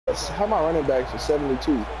how my running backs is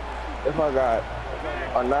 72. If I got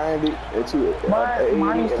a 90 and two,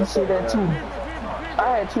 Mine used to say that too.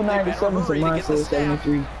 I had 297, so mine said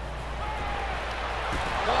 73.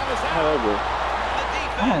 However,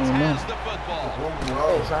 I don't even know.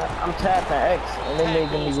 I'm tapping X, and they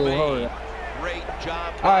making me go hard.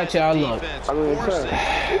 Alright, y'all, look. I mean,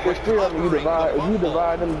 if there's three of them, if you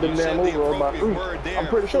divide them damn overall by three, I'm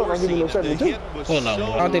pretty sure I'm giving you no 72. Hold on,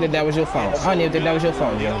 I don't think that was your fault. I don't even think that was your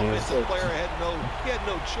fault, young dude. He had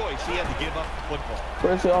no choice. He had to give up the football.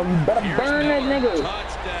 First of all, you better burn that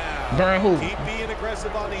nigga. Burn who? Keep being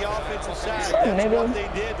aggressive on the offensive side. Son, That's nigga. what they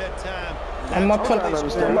did that time. I'm not trying to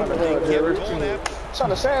understand what the hell Jared. Trying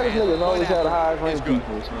to say this niggas always had a high ranked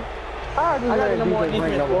defense, man. I got number one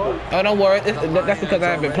defense, boy. Oh, don't worry. That's because I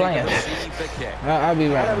haven't been playing. I'll be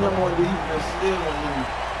I right. have number one defense still on you.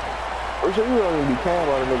 You don't even be paying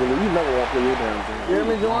about a nigga. You never want to play your damn thing. You hear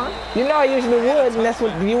me, Juwan? You know I usually would, and that's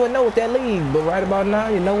what you wouldn't know with that league. But right about now,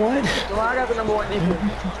 you know what? Juwan, I got the number one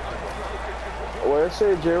defense. Well, it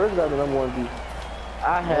said Jared's got the number one defense.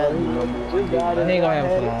 I had the number one defense. He ain't gonna have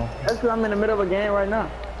it for long. That's because I'm in the middle of a game right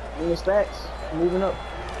now. In the stacks, moving up.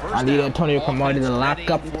 I need Antonio Cromartie to lock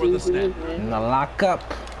up. And to lock up.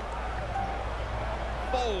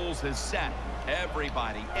 Foles is set.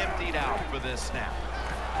 Everybody emptied out for this snap.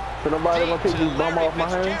 So nobody gonna take this bum off my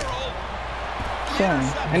hand?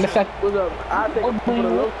 And the fact, What's up? I take it for the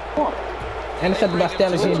low. and the fact about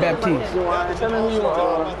Stanley Jean Baptiste. Tell me who you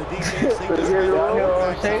are.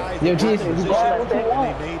 Yo, Jesus.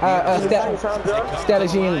 Stanley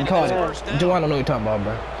Jean called it. Juwan don't know what you're talking about,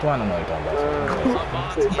 bro. Juwan don't know what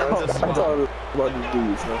you're talking about. I'm talking about these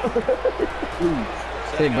dudes, man. Please.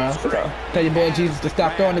 Hey, bro. Tell your boy Jesus to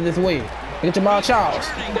stop throwing it this way. Get your Jamal Charles.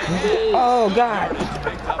 Oh, God.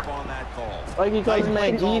 Like you call his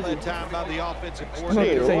man Jesus. I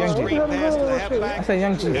say young Jesus. I say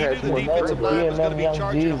young Jesus. The defensive line was going to be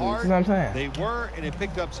charging hard. That's what I'm saying. They were, and it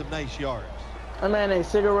picked up some nice yards. That man ain't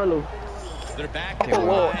Cigarillo. They're back in the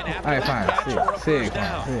line after Alright, fine. that catcher Sig, first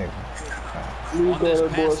down. Sig. You On got this that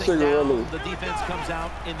boy passing down, Cigarillo. the defense comes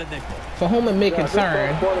out in the nickel. For whom it may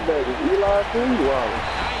concern, Quarterback is Eli Cooley. Wow.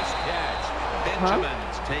 Nice catch.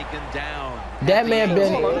 Benjamin's taken down. that man Hold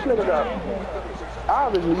on, been. let's look it up.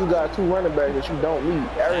 Obviously, you got two running backs that you don't need.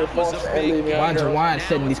 Ariel Foster and Le'Veon Why Bell. Juwan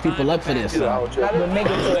setting these people up for this? I would check. The nigga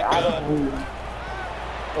said I don't need him.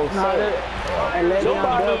 And let him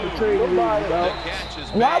Bell betray you, bro.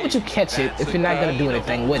 Why would you catch it if you're not gonna do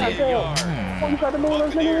anything with it? You tried to move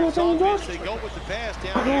those niggas with They go with the pass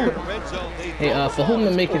down here in the red zone. Hey, for whom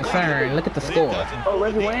it may concern, look at the score. Oh,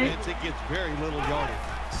 Reggie Wayne? It gets very little yardage.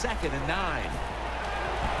 2nd and 9.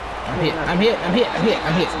 I'm hit. That's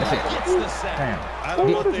it. Damn. I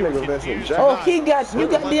don't know if they were Oh, you got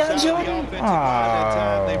Deion Jordan? They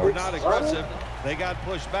Oh. were not aggressive. They got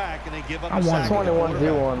pushed back and they give up I a won sack.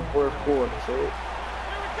 21-0 on the first quarter. So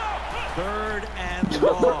 3rd and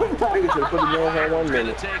long. nigga should put the game on 1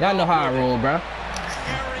 minute. Y'all know how I roll, bro.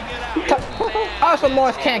 Carrying it out. Also,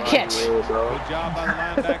 Morris can't catch. Good job by the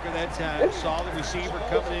linebacker that time. Saw the receiver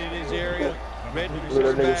coming in his area. Read the Look receiver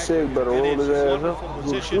at that nigga back. Sig better And roll in his ass wonderful up. Go to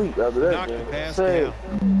position, sleep after that, knocked the man. pass Sig.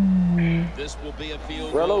 down. This will be a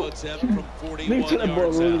field Rello. goal attempt from 41 Nigga, that boy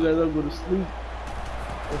yards roll his out. ass up, go to sleep.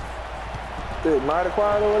 Shit, mighty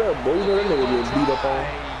quiet over there, boy. You know that nigga getting beat up on.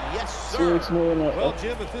 Yes, sir. Sig smoking Well, up.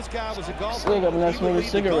 Jim, if this guy was a golfer, Swing up and that's he would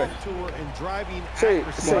smoking a lead the golf cigarette. tour in driving Say,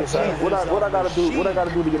 accuracy. what I gotta do? What I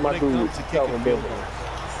gotta do to get my When it dude comes to kicking Calvin field Benjamin?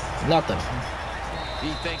 goals. Nothing.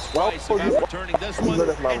 He thinks Well, twice for about you- returning this one.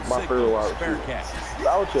 That's my and favorite signals wide fair receiver. catch.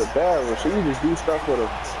 Out your bad one, so you just do stuff for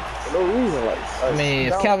no reason, like. I mean,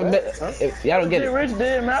 if y'all don't get it. Rich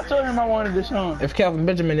did, man. I told him I wanted this on. If Calvin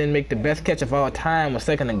Benjamin didn't make the best catch of all time a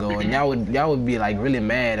second ago, and y'all would be like really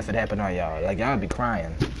mad if it happened on y'all. Like y'all would be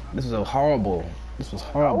crying. This was horrible. This was I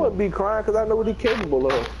horrible. would be crying because I know what he's capable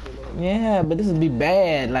of. Yeah, but this would be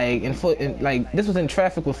bad. Like like this was in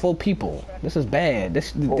traffic with 4 people. This is bad.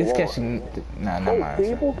 This Lord. catching. Nah, not 4 mine.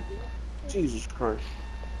 people? Jesus Christ.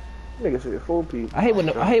 Nigga said 4 people. I hate when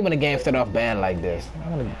the game start off bad like this. I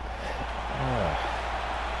wanna.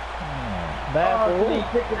 Bad for who?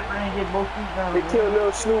 They killed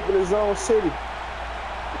Lil Snoop in his own city.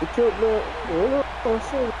 They killed Lil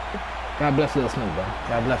Snoop. God bless Lil Snoop, bro.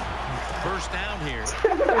 God bless him. First down here.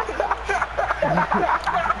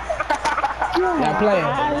 Y'all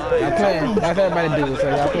playing. That's what everybody do. So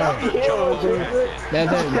y'all playing.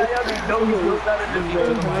 That's it.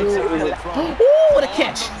 Ooh, what a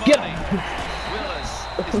catch! Get him. Willis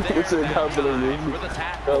is there. God bless you. With a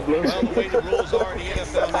tackle. God bless Well, the way the rules are in the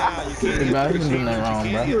NFL now, you can't Bro, you didn't do nothing wrong,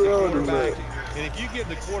 bro. get the quarterback. And if you give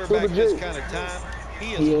the quarterback this kind of time,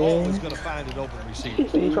 He is always going to find an open receiver.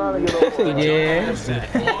 He's trying to get over. Yeah.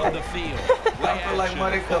 On the field. I feel like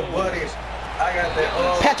money come buddy. I got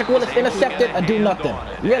that. Patrick Willis intercepted or do nothing.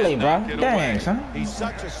 Really, bro? Dang, son. He's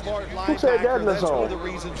such a smart Who said that linebacker. in the That's one zone? of the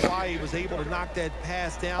reasons why he was able to knock that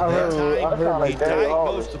pass down I that heard time. He that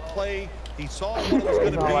diagnosed the play. He saw what it was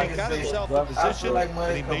going to be, got himself in position, like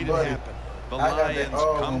and he made it happen. The Lions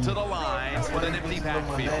come to the line with an empty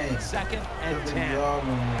backfield. 2nd and 10.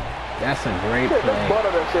 That's a great That's play.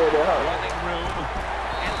 Butter that said that, huh? Running room.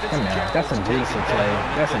 Come on, that's a decent play.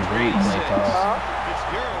 That's a great play, Carl.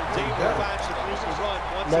 Fitzgerald's able to find some room to run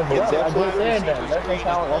once That's he gets what I that just wide said receiver that. That screen.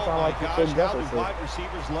 sound Oh like my you gosh, said how do Jefferson. wide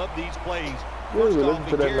receivers love these plays. Yeah, First listen off,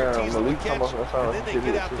 to it that now. guarantees them a Malik catch, come off that sound and then they like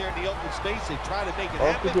get this out shit. there in the open space. They try to make it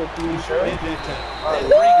Oh, happen. good, He sure did that time. That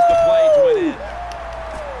brings the play to an end.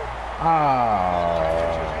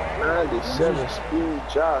 Oh, 97 speed,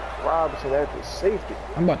 Josh Robinson at the safety.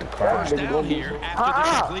 I'm about to cry. First down here after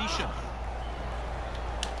the completion.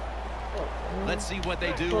 Let's see what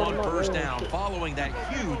they do on first down following that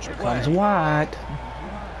huge Comes play. wide.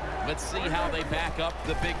 Let's see how they back up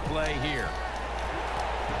the big play here.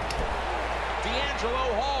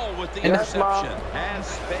 D'Angelo Hall with the And interception. Has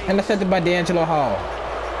space. Intercepted by D'Angelo Hall.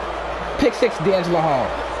 Pick 6, D'Angelo Hall.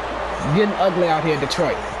 Getting ugly out here in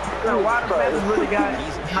Detroit. Why the Panthers really got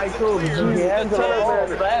high tools? Yeah,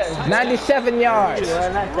 97 yards.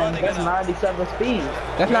 that's 97 speed.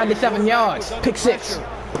 That's 97 yards. Pick 6.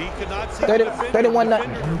 He could not see 30 the defender 31 in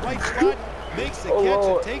nothing. the right spot, makes the catch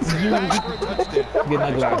and takes it back for a touchdown. Getting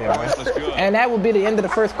ugly out here, man. And that will be the end of the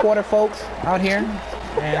first quarter, folks, out here.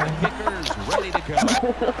 And Kickers ready to go.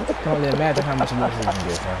 can only imagine how much worse this can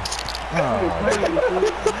get, man. Oh,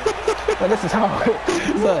 well, this is hard.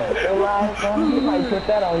 Look, You might put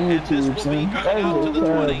that on And this YouTube, will be son. coming out to the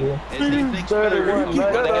 20 as he thinks better. 31 Running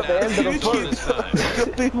at it the out end of the to Mitchell this time.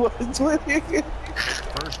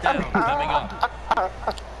 First down coming up.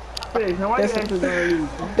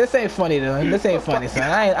 this ain't funny, though. This ain't funny, son.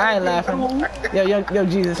 I ain't laughing. Yo,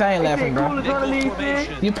 Jesus, I ain't laughing, bro. Nickel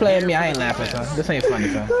formation. You playing me, I ain't laughing, son. This ain't funny,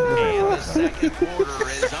 son. And the second quarter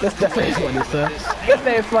is This definitely ain't funny, son. This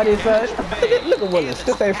ain't funny, son. Look at Willis.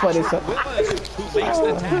 This ain't funny, son. Willis, who makes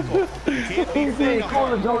the tackle. Can't be fake. In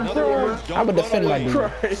other words, don't I'ma defend my run dude.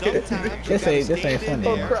 away. Sometimes This you ain't gotta stand funny. in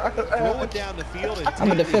there, throw it down the field, and I'ma take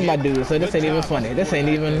the defend my hit. dude, so this ain't even funny. This ain't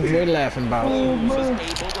even worth laughing about. Was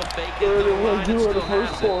able to fake it to the line and still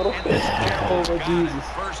has it. And Fitzgerald got it.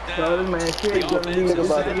 First down. man, shit, The gonna offense lead is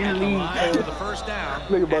about sitting the at the lead. line for the first down.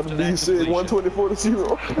 Nigga about after to that be said completion. 124 to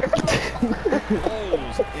 0.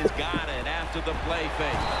 Foles has got it after the play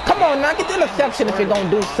fake. Come on, now get the interception if you're gonna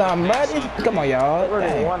do something, buddy. Come on, y'all.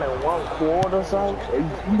 Dang. 1 and 1/4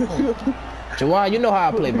 something. Jawad, you know how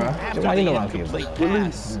I play, bro. After Jawad, you know the how I play. incomplete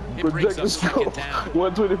pass, it brings Projected up score second down.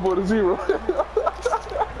 124 to 0.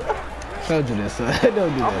 Don't do this, son.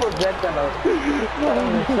 Don't do I'm this. projecting a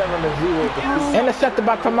 7-0. Intercepted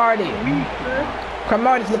by Cromartie.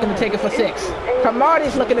 Cromartie's looking to take it for 6.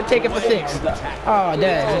 Cromartie's looking to take it for 6. Oh,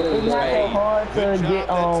 dang. It's not so hard to Good get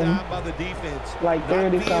job that time by the defense. like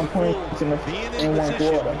 30-some points in Being 1 position,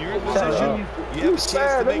 quarter. when you're in Shut position, up. you have a You chance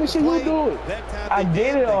sad. to Let me make see a you play. do it. That time I they did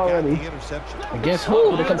it they got already. the interception. Against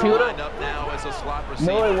who? The computer? Lined up now as a slot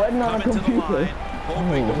receiver. No, it wasn't on the Coming to computer. line,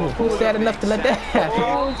 hoping to Who's sad enough to let that happen?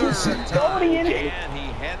 Oh, just 30 in it. And he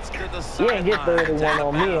heads to the You sideline. ain't get 31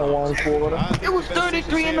 on me in 1 quarter. I think It was the best thing to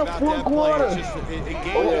 33 in say the about 4th that play quarter. is just it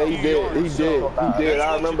gave Oh, yeah, a he few did. yards. He did. He did.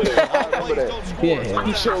 I remember that. I remember that. Yeah.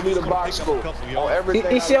 He showed me the box score on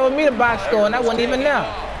everything. He showed me the box score, and I wasn't even there.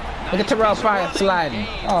 Look at Terrell Pryor sliding.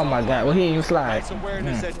 Oh, my God. Well, he ain't even slide. Nice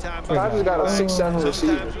awareness that time by I just got a 6'7"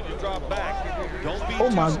 receiver. Sometimes when you drop back, don't be Oh,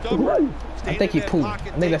 my too stubborn. I think he Stay in poo. that I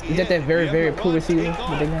pocket, think that's, take is that the that very, hit. very You poo run, receiver take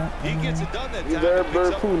that they got? off. He gets it done that He's time. very, Picks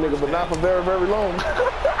very up cool, the nigga, but first not for down. very, very long.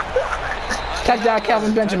 Touchdown,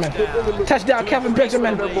 Calvin Benjamin. Touchdown, Calvin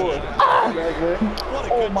Benjamin. That boy. What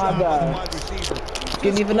a Oh, good my job by the God. wide receiver.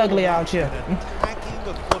 Getting even ugly out here. Attacking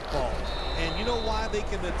the football. And you know why they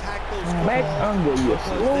can attack those Back footballs? under you.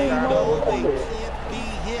 Because they know they Slow can't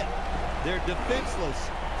be hit. They're defenseless,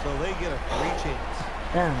 so they get a free chance.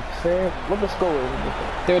 Damn, Fred, what the score is?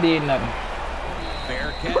 38-0.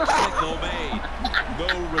 Fair catch signal made. No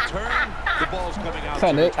return. The ball's coming out.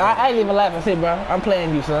 Son, to the I ain't even laughing. See, bro, I'm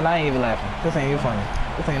playing you, son. I ain't even laughing. This ain't even funny.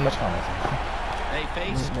 This ain't much fun. They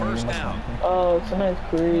face first down. Oh, so that's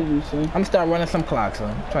crazy, see. I'm gonna start running some clocks,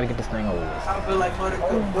 son. Try to get this thing over with. I feel like money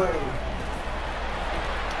come buddy.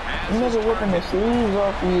 You never whipping the sleeves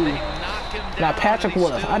off you. Now, Patrick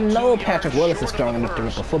Willis. I know Patrick Willis is strong enough to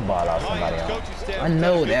rip a football out somebody else. I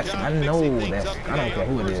know that. I know that. I don't care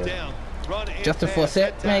who it is. Justin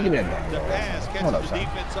Forsett, man, give me that damn ball. Hold up, son.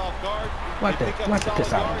 Wipe the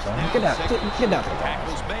piss out of him, son. Get out to the ball.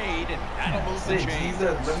 Tackles made, and that'll move the chains.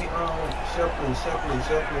 Jesus, let me shuffle.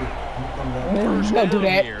 Don't do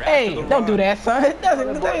that. Hey, don't do that, son. It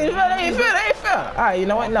ain't fair. All right, you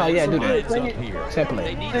know what? No, yeah, do that.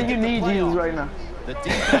 Separate. You need Jesus right now. The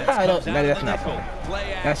defense that's not funny.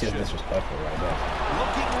 That's just disrespectful right there.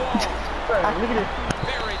 Look at this.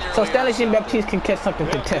 So Stanley Jean-Baptiste can catch something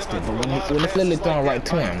contested, but when it's literally thrown right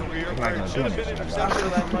to him, he's not gonna do anything.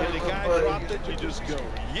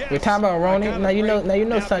 We're talking about Ronnie. Now you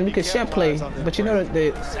know, son. You can share play, but you know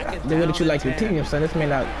the way that you like your team, son. This may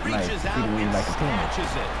not like be the way you like the team.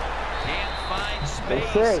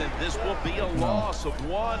 This will be a loss of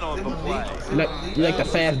 1 on the play. You like the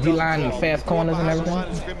fast D-line and fast corners and everything?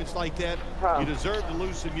 You deserve to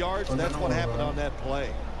lose some yards. That's what happened on that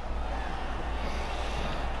play.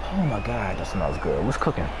 Oh my God, that smells good. What's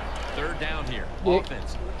cooking? 3rd down here.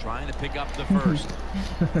 Offense trying to pick up the first.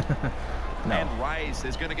 No. And Rice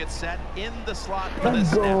is going to get set in the slot for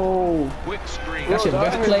this Let's go. snap. Quick screen. That's your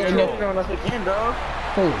best play in your...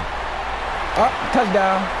 Who? Oh,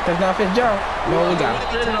 touchdown. Touchdown Fitzgerald. No, we got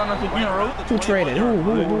it. Who traded? Who?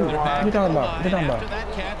 What you talking about? What you talking about?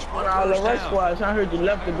 The right squad. I heard you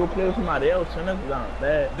left to go play with somebody else, and that's not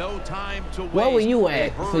bad. No time to waste. Where were you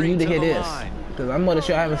at for you to hear this? Because I'm more than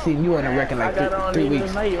sure I haven't seen you on the record like 3 weeks.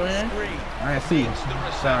 Tonight, man. I ain't see you.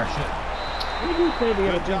 Sorry. Good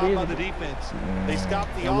job by the defense. They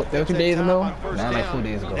stopped the offense. That was 2 days ago? Nah, like 4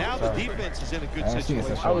 days ago. Now the defense is in a good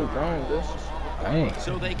situation. I was gone, bro.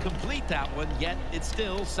 So they complete that one, yet it's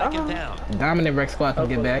still 2nd down. Dominant Rex squad can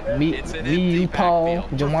get back. Me, Paul,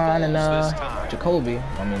 Jawan, and Jacoby.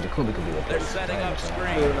 I mean, Jacoby could be the They're setting up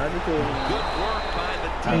screen. Good work by the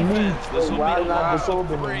defense. This will be a loss of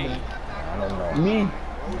 3. I don't know. Me.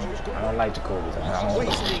 I don't like Jacoby.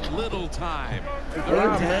 Wasting little time. We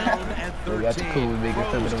got Jacoby making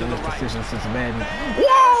some of the worst decisions since Madden.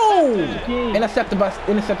 Whoa! Intercepted by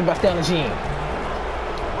Stanley Jean.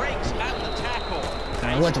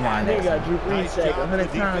 What do I They got Drew Brees sacked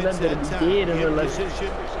 100 times. That better be dead in real life.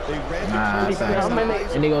 Nah,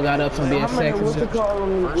 and they got up from being sacked. How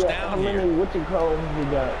many what you call them we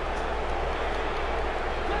got?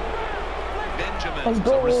 Let's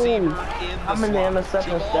go. How many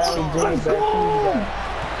interceptions Stanley James Baptiste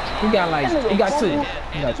He got 2.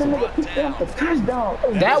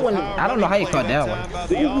 That one, I don't know how you caught that one.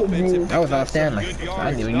 That was outstanding.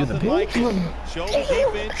 I didn't even use a pick. Show the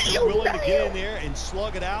defense he's willing to get in there and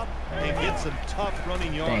slug it out and get some tough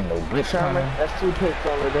running yards. Ain't no blitz coming. That's 2 picks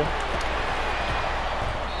over there.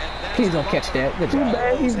 Please don't catch that. Good job. Too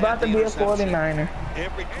bad he's about to be a 49er.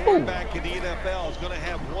 Every quarterback in the NFL is going to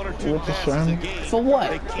have 1 or 2 passes a game. For what?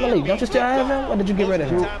 Really? Don't you still have him? Or did you get rid of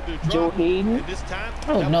him? Joe Hayden?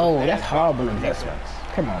 Oh no, that's horrible investment.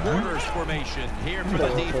 Come on, man. Quarters formation here for the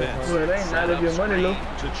defense. Well, it ain't not of your money, Lou.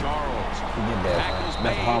 To Charles. You did that.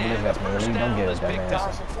 That's a horrible investment. Really, don't get it,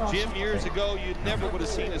 that man. Jim, years ago, you never would have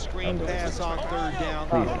seen a screen pass on 3rd down.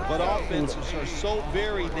 But offenses are so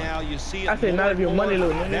varied now. You see it. I said not of your money, Lou.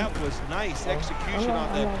 That was nice execution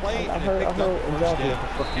on that play. And it picked up exactly what the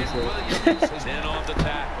fuck you said. Williams is in on the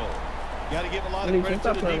tackle. Got to give a lot of credit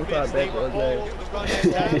to the defense. They were all over the run that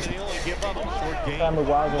time, and they only give up a short game. He's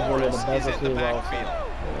in the backfield.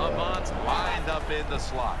 Lamont's lined up in the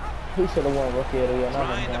slot. He should have won rookie of the year.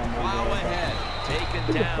 Trying to plow ahead.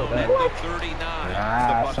 Taken down at the 39. The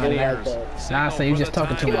Buccaneers. So you just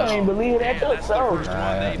talking too much. I ain't believe that, though, so.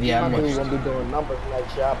 Yeah, I'm going to be doing numbers like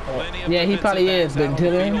shop. Yeah, he probably is, but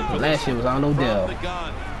until then, last year was all Odell. Chris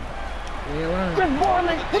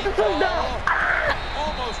Borland, put the touchdown.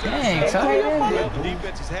 Dang, son. The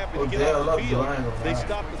defense is happy to get off the field. They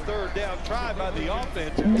stopped the 3rd down try by the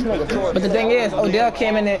offense. But the thing is, Odell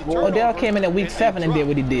came in at week 7 and did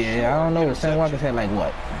what he did. I don't know. Sam Watkins had like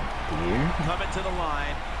what? Coming to the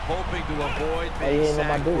line, hoping to avoid being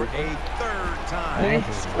sacked for a 3rd time.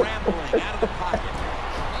 Scrambling out of the pocket.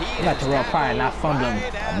 Not Terrell Pryor not fumbling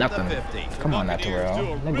or nothing. Come on now,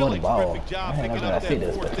 Terrell. Let go of the ball. I don't know if I see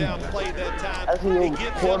this, but come on. I see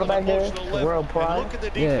your quarterback there, Terrell Pryor. Look at the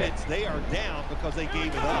defense. They are down because they gave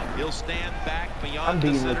it up. He'll stand back I'm beyond the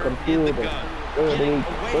beating the center in the computer. gun. Getting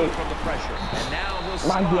away from the pressure. And now he'll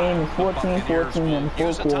My game is 14-14 in the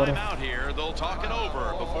use fourth a quarter. timeout here. They'll talk it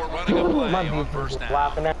over before running a My play on defense 1st is down.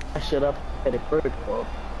 flopping that shit up at the first quarter.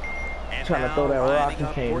 And Trying to throw that now rock, lining he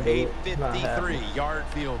up can't for do a it. It's not happening. 53-yard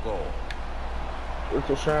field goal.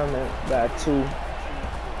 Richard Sherman got 2.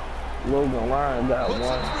 Logan Ryan got Puts 1. it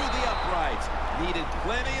through the uprights. Needed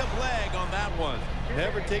plenty of leg on that one.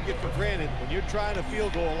 Never take it for granted. When you're trying a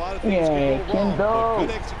field goal, a lot of things can go wrong. But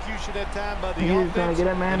good execution that time by the offense. Trying to get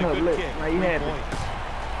that man up. Look, now you happy.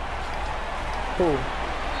 Cool.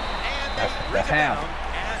 And That's half.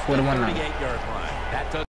 48-yard line. That does